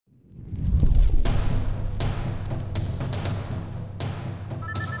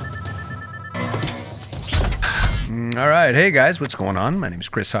All right. Hey, guys, what's going on? My name is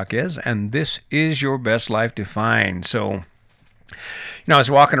Chris Jaquez, and this is Your Best Life Defined. I was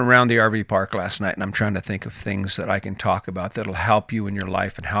walking around the RV park last night, and I'm trying to think of things that I can talk about that'll help you in your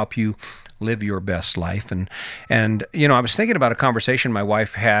life and help you live your best life. I was thinking about a conversation my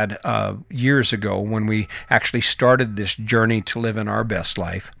wife had years ago when we actually started this journey to live in our best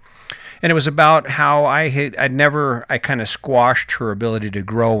life. And it was about how I kind of squashed her ability to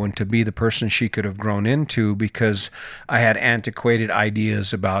grow and to be the person she could have grown into because I had antiquated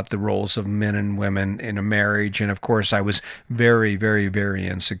ideas about the roles of men and women in a marriage. And of course, I was very, very, very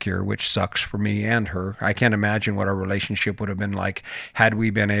insecure, which sucks for me and her. I can't imagine what our relationship would have been like had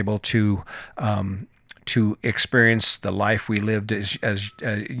we been able to experience the life we lived as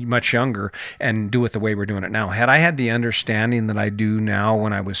much younger and do it the way we're doing it now. Had I had the understanding that I do now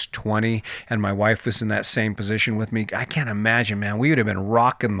when I was 20 and my wife was in that same position with me, I can't imagine, man. We would have been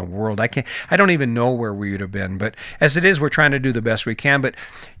rocking the world. I don't even know where we would have been. But as it is, we're trying to do the best we can. But,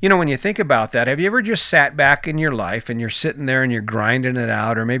 when you think about that, have you ever just sat back in your life and you're sitting there and you're grinding it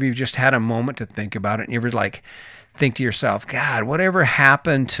out, or maybe you've just had a moment to think about it and you ever think to yourself, God, whatever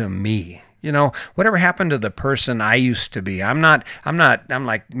happened to me? Whatever happened to the person I used to be? I'm not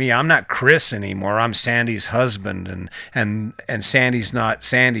Chris anymore. I'm Sandy's husband, and Sandy's not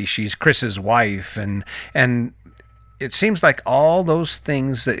Sandy. She's Chris's wife. And it seems like all those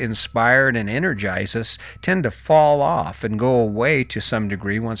things that inspire and energize us tend to fall off and go away to some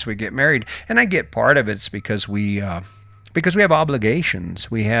degree once we get married. And I get part of it's because we have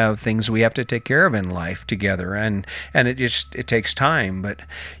obligations. We have things we have to take care of in life together, and it takes time. But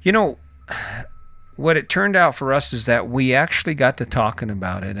what it turned out for us is that we actually got to talking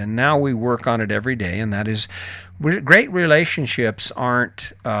about it, and now we work on it every day. And that is, great relationships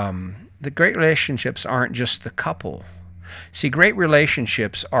aren't just the couple. See, great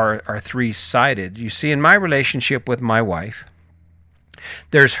relationships are three-sided. You see, in my relationship with my wife,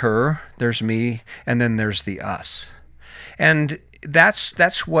 there's her, there's me, and then there's the us. And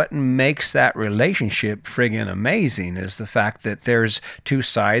that's what makes that relationship friggin' amazing, is the fact that there's two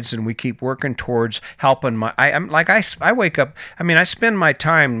sides and we keep working towards helping I wake up, I spend my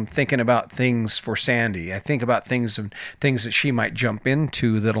time thinking about things for Sandy. I think about things that she might jump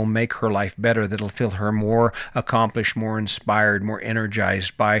into that'll make her life better, that'll feel her more accomplished, more inspired, more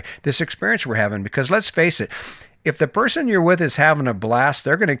energized by this experience we're having. Because let's face it, if the person you're with is having a blast,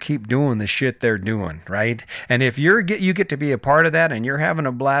 they're going to keep doing the shit they're doing, right? And if you get to be a part of that and you're having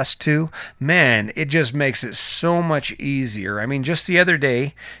a blast too, man, it just makes it so much easier. Just the other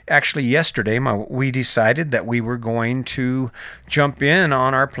day, actually yesterday, we decided that we were going to jump in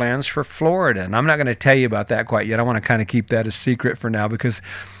on our plans for Florida. And I'm not going to tell you about that quite yet. I want to kind of keep that a secret for now, because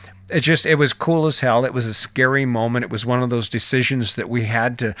it was cool as hell. It was a scary moment. It was one of those decisions that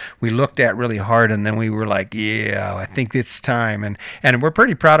we looked at really hard, and then we were like, yeah, I think it's time. And we're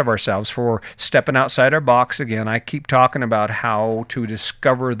pretty proud of ourselves for stepping outside our box again. I keep talking about how to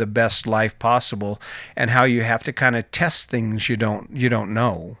discover the best life possible and how you have to kind of test things you don't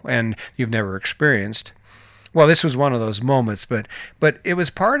know and you've never experienced. Well, this was one of those moments, but it was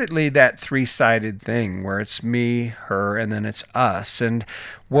partly that three-sided thing where it's me, her, and then it's us. And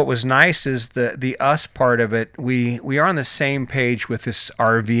what was nice is the us part of it. We are on the same page with this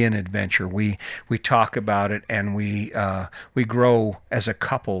RV and adventure. We talk about it, and we grow as a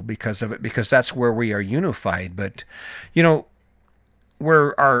couple because of it, because that's where we are unified. But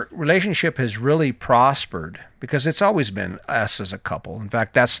where our relationship has really prospered, because it's always been us as a couple. In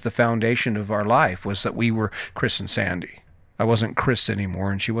fact, that's the foundation of our life, was that we were Chris and Sandy. I wasn't Chris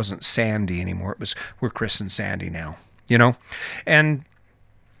anymore, and she wasn't Sandy anymore. We're Chris and Sandy now, And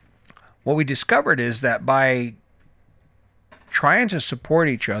what we discovered is that by trying to support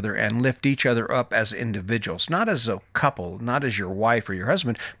each other and lift each other up as individuals, not as a couple, not as your wife or your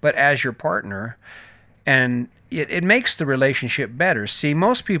husband, but as your partner, and it makes the relationship better. See,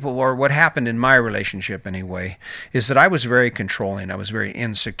 most people, or what happened in my relationship anyway, is that I was very controlling. I was very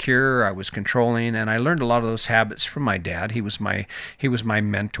insecure. I was controlling, and I learned a lot of those habits from my dad. He was my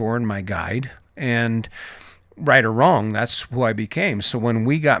mentor and my guide. And right or wrong, that's who I became. So when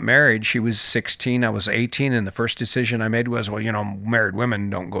we got married, she was 16, I was 18, and the first decision I made was, married women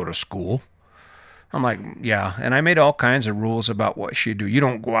don't go to school. I'm like, yeah. And I made all kinds of rules about what she'd do. You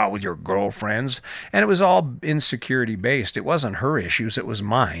don't go out with your girlfriends. And it was all insecurity based. It wasn't her issues. It was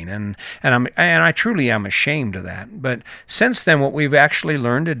mine. And I truly am ashamed of that. But since then, what we've actually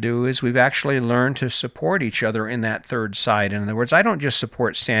learned to do is we've actually learned to support each other in that third side. In other words, I don't just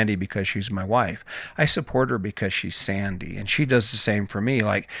support Sandy because she's my wife. I support her because she's Sandy. And she does the same for me.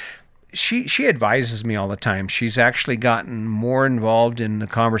 Like, she advises me all the time. She's actually gotten more involved in the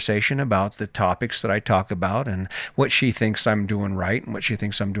conversation about the topics that I talk about and what she thinks I'm doing right and what she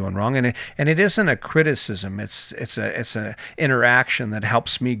thinks I'm doing wrong. And it isn't a criticism. It's a interaction that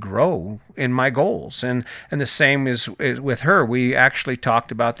helps me grow in my goals. And the same is with her. We actually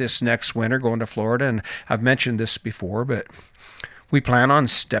talked about this next winter going to Florida, and I've mentioned this before, but we plan on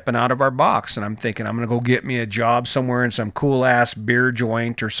stepping out of our box. And I'm thinking I'm going to go get me a job somewhere in some cool ass beer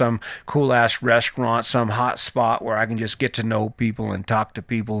joint or some cool ass restaurant, some hot spot where I can just get to know people and talk to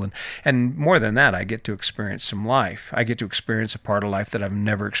people. And more than that, I get to experience some life. I get to experience a part of life that I've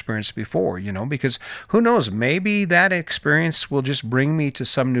never experienced before, because who knows, maybe that experience will just bring me to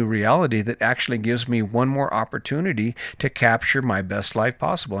some new reality that actually gives me one more opportunity to capture my best life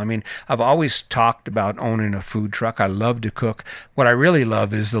possible. I mean, I've always talked about owning a food truck. I love to cook. What I really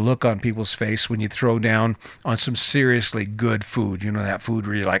love is the look on people's face when you throw down on some seriously good food. That food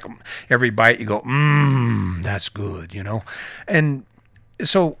where you like every bite you go, that's good, And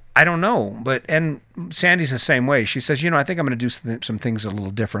so I don't know, and Sandy's the same way. She says, I think I'm going to do some things a little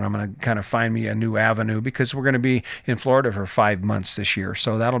different. I'm going to kind of find me a new avenue because we're going to be in Florida for 5 months this year.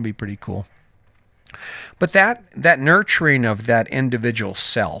 So that'll be pretty cool. But that nurturing of that individual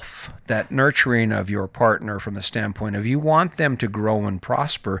self, that nurturing of your partner from the standpoint of you want them to grow and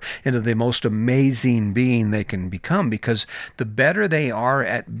prosper into the most amazing being they can become, because the better they are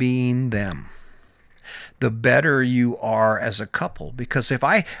at being them, the better you are as a couple. Because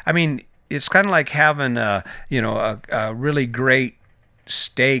it's kind of like having a really great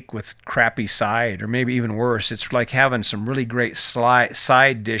steak with crappy side, or maybe even worse, it's like having some really great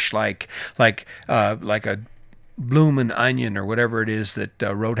side dish like a bloomin' onion or whatever it is that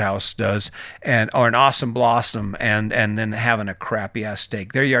Roadhouse does, or an awesome blossom, and then having a crappy ass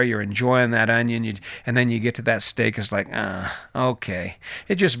steak. There you are, you're enjoying that onion, and then you get to that steak, it's like, okay.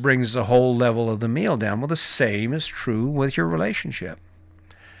 It just brings the whole level of the meal down. Well, the same is true with your relationship.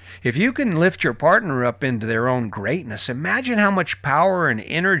 If you can lift your partner up into their own greatness, imagine how much power and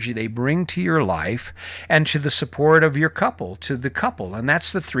energy they bring to your life and to the support of your couple, to the couple. And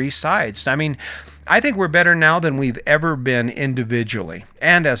that's the three sides. I mean, I think we're better now than we've ever been individually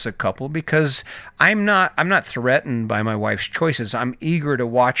and as a couple, because I'm not threatened by my wife's choices. I'm eager to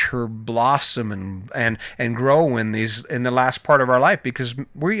watch her blossom and grow in the last part of our life, because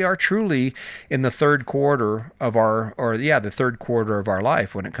we are truly in the third quarter of the third quarter of our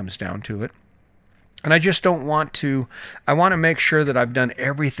life when it comes down to it. And I just don't want to. I want to make sure that I've done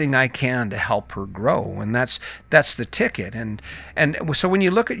everything I can to help her grow, and that's the ticket. And so when you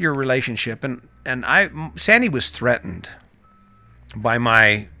look at your relationship, Sandy was threatened by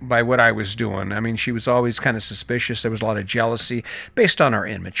what I was doing. I mean, she was always kind of suspicious. There was a lot of jealousy based on our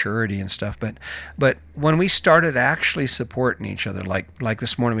immaturity and stuff. But when we started actually supporting each other, like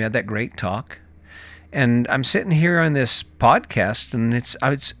this morning, we had that great talk. And I'm sitting here on this podcast, and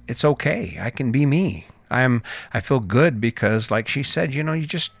it's okay. I can be me. I feel good because, like she said, you're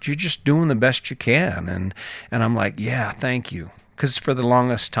just doing the best you can, and I'm like, yeah, thank you. Because for the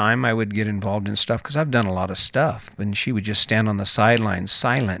longest time, I would get involved in stuff because I've done a lot of stuff, and she would just stand on the sidelines,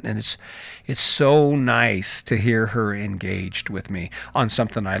 silent. And it's so nice to hear her engaged with me on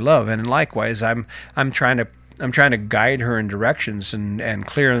something I love. And likewise, I'm trying to guide her in directions and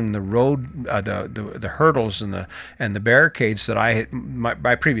clearing the road, the hurdles and the barricades that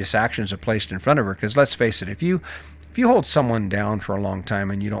my previous actions have placed in front of her. Because let's face it, if you hold someone down for a long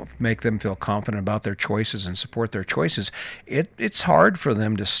time and you don't make them feel confident about their choices and support their choices, it's hard for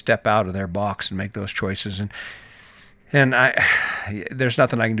them to step out of their box and make those choices. And there's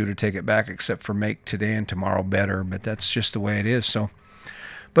nothing I can do to take it back except for make today and tomorrow better. But that's just the way it is. So.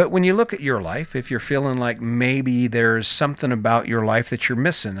 But when you look at your life, if you're feeling like maybe there's something about your life that you're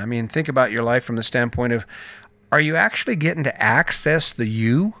missing, I mean, think about your life from the standpoint of, are you actually getting to access the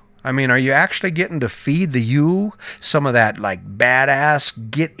you? I mean, are you actually getting to feed the you some of that like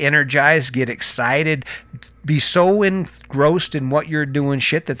badass, get energized, get excited, be so engrossed in what you're doing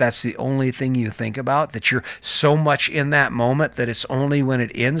shit that's the only thing you think about, that you're so much in that moment that it's only when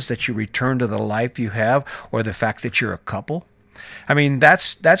it ends that you return to the life you have, or the fact that you're a couple? I mean,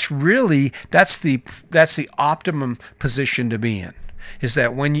 that's the optimum position to be in. Is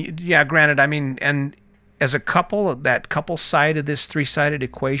that when granted, I mean, and as a couple, that couple side of this three-sided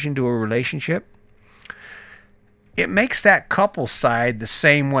equation to a relationship, it makes that couple side the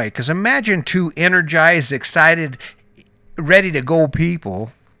same way. Because imagine two energized, excited, ready to go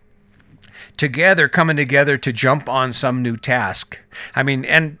people coming together to jump on some new task. I mean,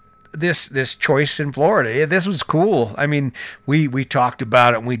 and this choice in Florida. This was cool. I mean, we talked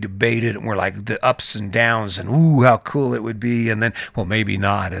about it and we debated it and we're like the ups and downs and ooh, how cool it would be, and then well maybe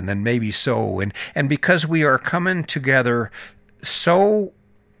not, and then maybe so, and because we are coming together so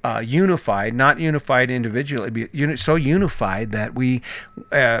unified, not unified individually, so unified that we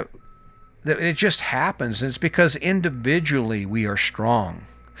that it just happens. And it's because individually we are strong.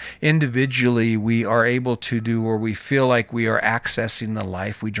 Individually, we are able to do, or we feel like we are accessing the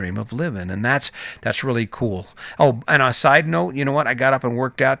life we dream of living, and that's really cool. Oh, and a side note, you know what? I got up and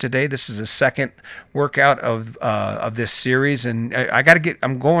worked out today. This is the second workout of this series, and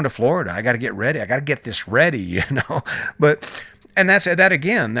I'm going to Florida. I got to get ready. I got to get this ready, But. And that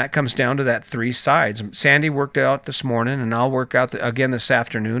again, that comes down to that three sides. Sandy worked out this morning, and I'll work out again this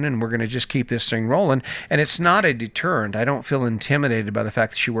afternoon, and we're going to just keep this thing rolling. And it's not a deterrent. I don't feel intimidated by the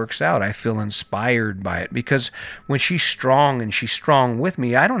fact that she works out. I feel inspired by it, because when she's strong and she's strong with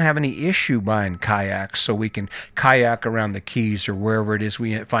me, I don't have any issue buying kayaks so we can kayak around the Keys or wherever it is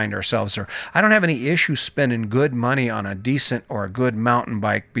we find ourselves. Or I don't have any issue spending good money on a decent or a good mountain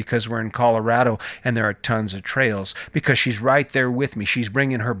bike because we're in Colorado and there are tons of trails, because she's right there with me. She's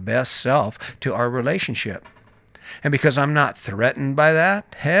bringing her best self to our relationship. And because I'm not threatened by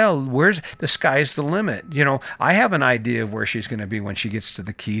that, hell, the sky's the limit. I have an idea of where she's going to be when she gets to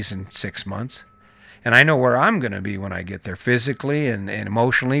the Keys in 6 months. And I know where I'm going to be when I get there physically and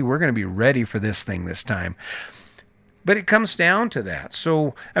emotionally. We're going to be ready for this thing this time. But it comes down to that.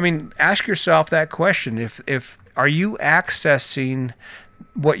 So, ask yourself that question. If are you accessing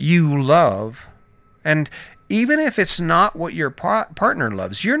what you love? And even if it's not what your partner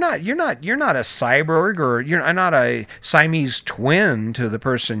loves, you're not a cyborg, or you're not a Siamese twin to the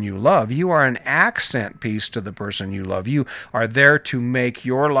person you love. You are an accent piece to the person you love. You are there to make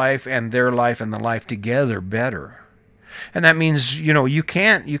your life and their life and the life together better. And that means, you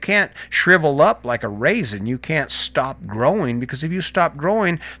can't shrivel up like a raisin. You can't stop growing, because if you stop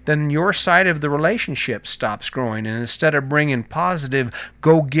growing, then your side of the relationship stops growing. And instead of bringing positive,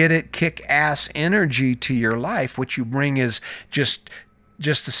 go get it, kick ass energy to your life, what you bring is just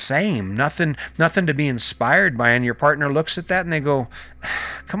the same, nothing to be inspired by. And your partner looks at that and they go,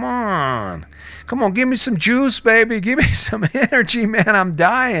 come on, give me some juice, baby. Give me some energy, man. I'm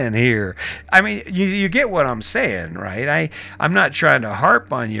dying here. You get what I'm saying, right? I'm not trying to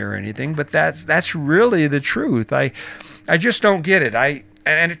harp on you or anything, but that's really the truth. I just don't get it.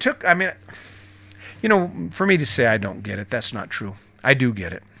 And it took, for me to say I don't get it, that's not true. I do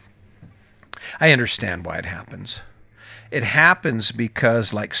get it. I understand why it happens. It happens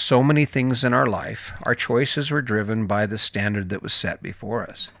because, like so many things in our life, our choices were driven by the standard that was set before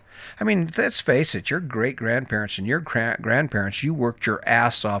us. Let's face it, your great-grandparents and your grandparents, you worked your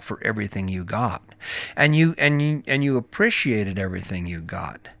ass off for everything you got. And you appreciated everything you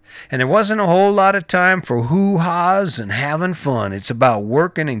got. And there wasn't a whole lot of time for hoo-haws and having fun. It's about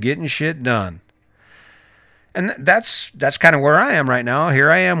working and getting shit done. And that's kind of where I am right now. Here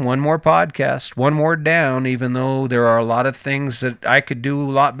I am, one more podcast, one more down, even though there are a lot of things that I could do a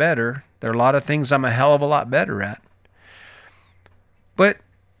lot better. There are a lot of things I'm a hell of a lot better at. But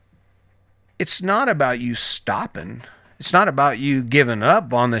it's not about you stopping. It's not about you giving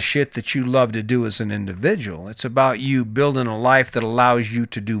up on the shit that you love to do as an individual. It's about you building a life that allows you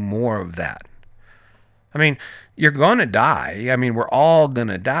to do more of that. You're going to die. We're all going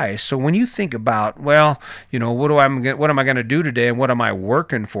to die. So when you think about, what am I going to do today, and what am I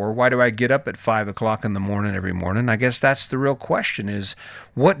working for? Why do I get up at 5 o'clock in the morning every morning? I guess that's the real question is,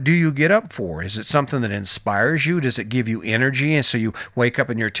 what do you get up for? Is it something that inspires you? Does it give you energy? And so you wake up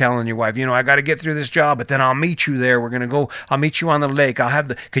and you're telling your wife, I got to get through this job, but then I'll meet you there. I'll meet you on the lake.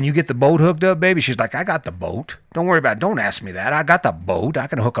 Can you get the boat hooked up, baby? She's like, I got the boat. Don't worry about it. Don't ask me that. I got the boat. I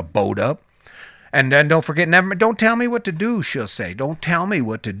can hook a boat up. And then don't forget, don't tell me what to do, she'll say. Don't tell me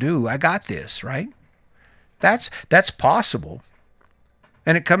what to do. I got this, right? That's possible.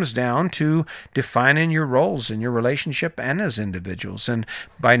 And it comes down to defining your roles in your relationship and as individuals. And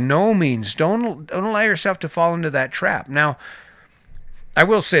by no means, don't allow yourself to fall into that trap. Now, I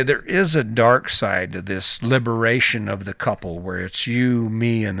will say there is a dark side to this liberation of the couple where it's you,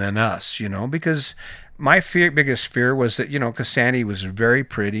 me, and then us, because my biggest fear was that, because Sandy was very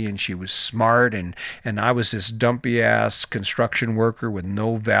pretty and she was smart and I was this dumpy ass construction worker with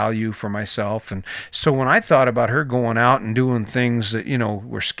no value for myself. And so when I thought about her going out and doing things that,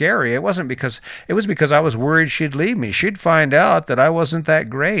 were scary, it was because I was worried she'd leave me. She'd find out that I wasn't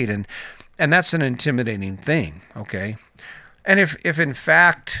that great. And that's an intimidating thing. Okay. And if in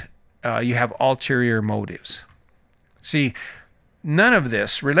fact, you have ulterior motives, see, none of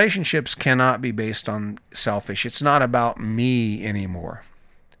this, relationships cannot be based on selfish. It's not about me anymore.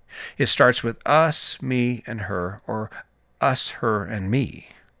 It starts with us, me, and her, or us, her, and me.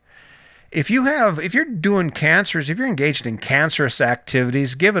 If you're doing cancers, if you're engaged in cancerous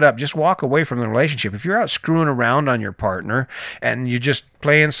activities, give it up. Just walk away from the relationship. If you're out screwing around on your partner and you're just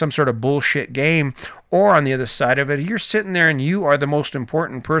playing some sort of bullshit game, or on the other side of it, you're sitting there and you are the most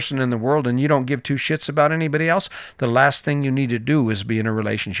important person in the world and you don't give two shits about anybody else, the last thing you need to do is be in a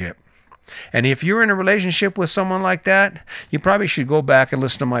relationship. And if you're in a relationship with someone like that, you probably should go back and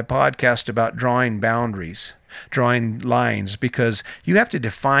listen to my podcast about drawing boundaries, drawing lines, because you have to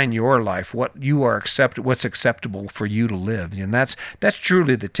define your life, what's acceptable for you to live. And that's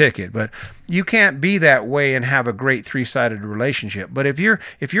truly the ticket. But you can't be that way and have a great three-sided relationship. But if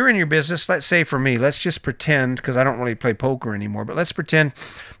you're in your business, let's say for me, let's just pretend, because I don't really play poker anymore, but let's pretend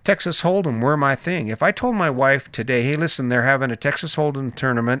Texas Hold'em were my thing. If I told my wife today, hey, listen, they're having a Texas Hold'em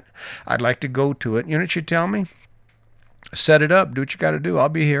tournament, I'd like to go to it. You know what she'd tell me? Set it up. Do what you got to do. I'll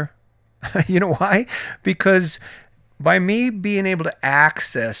be here. You know why? Because by me being able to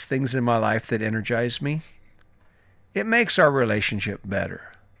access things in my life that energize me, it makes our relationship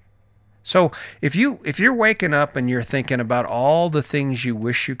better. So if you're waking up and you're thinking about all the things you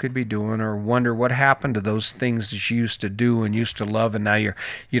wish you could be doing, or wonder what happened to those things that you used to do and used to love, and now you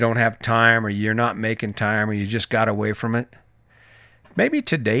don't have time, or you're not making time, or you just got away from it, maybe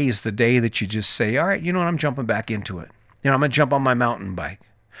today's the day that you just say, all right, you know what, I'm jumping back into it. I'm going to jump on my mountain bike.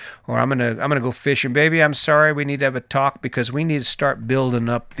 Or I'm gonna go fishing, baby. I'm sorry. We need to have a talk because we need to start building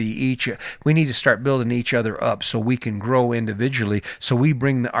up we need to start building each other up so we can grow individually. So we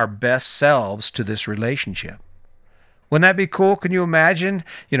bring our best selves to this relationship. Wouldn't that be cool? Can you imagine?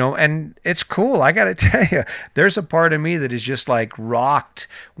 And it's cool. I got to tell you, there's a part of me that is just like rocked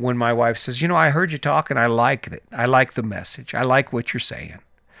when my wife says, I heard you talk and I like it. I like the message. I like what you're saying.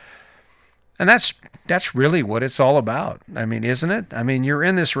 And that's really what it's all about. Isn't it? You're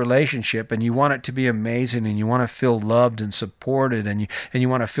in this relationship and you want it to be amazing, and you want to feel loved and supported, and you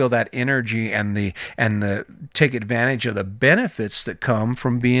want to feel that energy and the take advantage of the benefits that come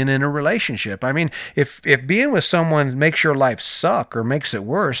from being in a relationship. If being with someone makes your life suck or makes it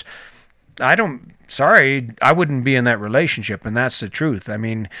worse, I wouldn't be in that relationship, and that's the truth.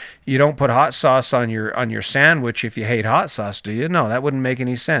 You don't put hot sauce on your sandwich if you hate hot sauce, do you? No, that wouldn't make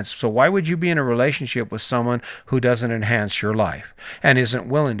any sense. So why would you be in a relationship with someone who doesn't enhance your life and isn't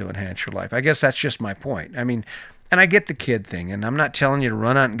willing to enhance your life? I guess that's just my point. And I get the kid thing, and I'm not telling you to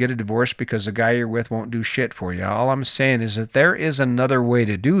run out and get a divorce because the guy you're with won't do shit for you. All I'm saying is that there is another way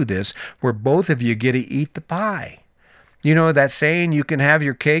to do this where both of you get to eat the pie. You know that saying, you can have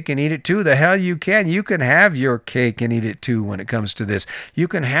your cake and eat it too? The hell you can. You can have your cake and eat it too when it comes to this. You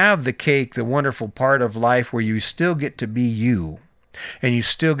can have the cake, the wonderful part of life where you still get to be you and you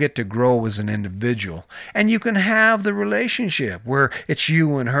still get to grow as an individual. And you can have the relationship where it's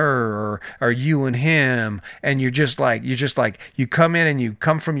you and her, or you and him, and you come in and you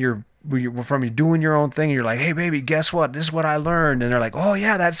come from you doing your own thing, and you're like, hey baby, guess what, this is what I learned, and they're like, oh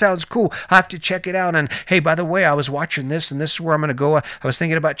yeah, that sounds cool, I have to check it out, and hey, by the way, I was watching this and this is where I'm going to go. I was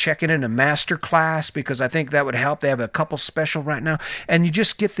thinking about checking in a master class because I think that would help. They have a couple special right now, and you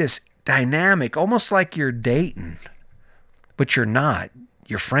just get this dynamic, almost like you're dating, but you're not,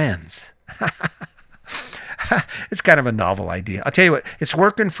 you're friends. It's kind of a novel idea. I'll tell you what, it's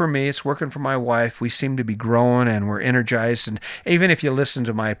working for me. It's working for my wife. We seem to be growing and we're energized. And even if you listen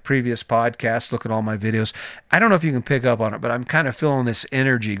to my previous podcasts, look at all my videos, I don't know if you can pick up on it, but I'm kind of feeling this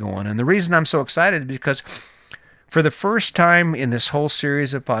energy going. And the reason I'm so excited is because for the first time in this whole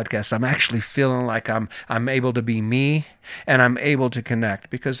series of podcasts, I'm actually feeling like I'm able to be me and I'm able to connect.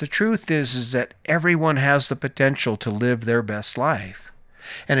 Because the truth is that everyone has the potential to live their best life.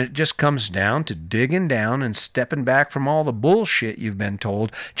 And it just comes down to digging down and stepping back from all the bullshit you've been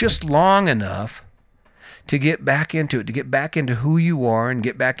told just long enough to get back into it, to get back into who you are and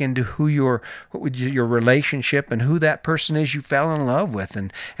get back into who your relationship and who that person is you fell in love with,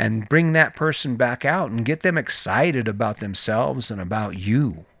 and bring that person back out and get them excited about themselves and about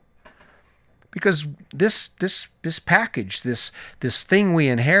you. Because this package, this thing we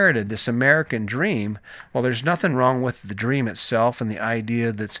inherited, this American dream, well, there's nothing wrong with the dream itself and the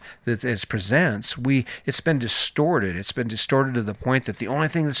idea that it presents. It's been distorted. It's been distorted to the point that the only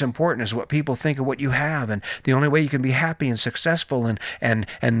thing that's important is what people think of what you have, and the only way you can be happy and successful and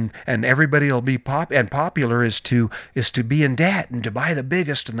everybody will be popular is to be in debt and to buy the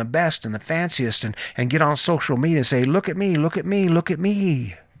biggest and the best and the fanciest and get on social media and say, look at me, look at me, look at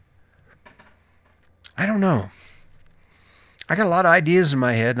me. I don't know. I got a lot of ideas in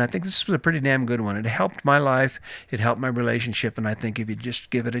my head, and I think this was a pretty damn good one. It helped my life. It helped my relationship, and I think if you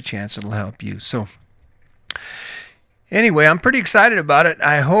just give it a chance, it'll help you. So Anyway, I'm pretty excited about it.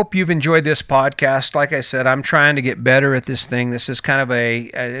 I hope you've enjoyed this podcast. Like I said, I'm trying to get better at this thing. This is kind of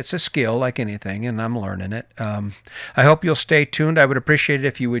it's a skill like anything, and I'm learning it. I hope you'll stay tuned. I would appreciate it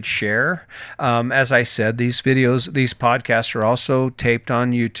if you would share. As I said, these podcasts are also taped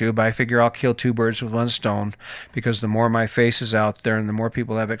on YouTube. I figure I'll kill two birds with one stone, because the more my face is out there and the more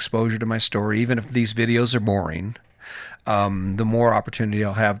people have exposure to my story, even if these videos are boring, the more opportunity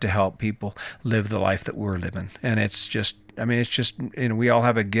I'll have to help people live the life that we're living. And it's just, we all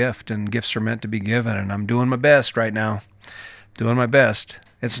have a gift, and gifts are meant to be given. And I'm doing my best right now. Doing my best.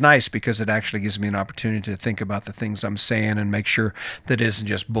 It's nice because it actually gives me an opportunity to think about the things I'm saying and make sure that it isn't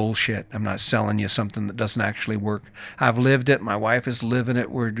just bullshit. I'm not selling you something that doesn't actually work. I've lived it. My wife is living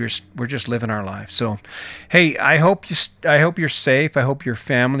it. We're just living our life. So, hey, I hope you're safe. I hope your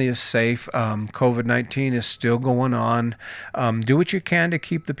family is safe. COVID-19 is still going on. Do what you can to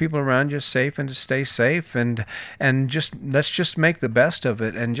keep the people around you safe and to stay safe, and let's just make the best of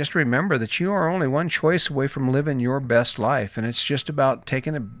it. And just remember that you are only one choice away from living your best life, and it's just about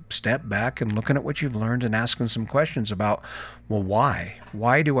taking a step back and looking at what you've learned and asking some questions about, well, why?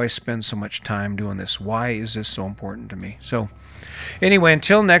 Why do I spend so much time doing this? Why is this so important to me? So anyway,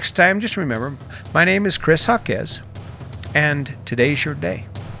 until next time, just remember, my name is Chris Jaquez, and today's your day.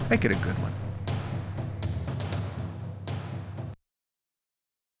 Make it a good one.